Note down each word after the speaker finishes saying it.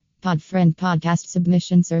Podfriend Podcast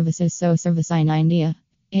Submission Services. So Service in India.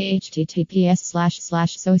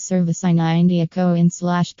 https:// service in India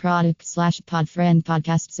co-in/product/Podfriend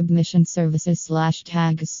Podcast Submission Services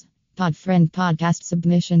 /tags. Podfriend Podcast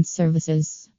Submission Services.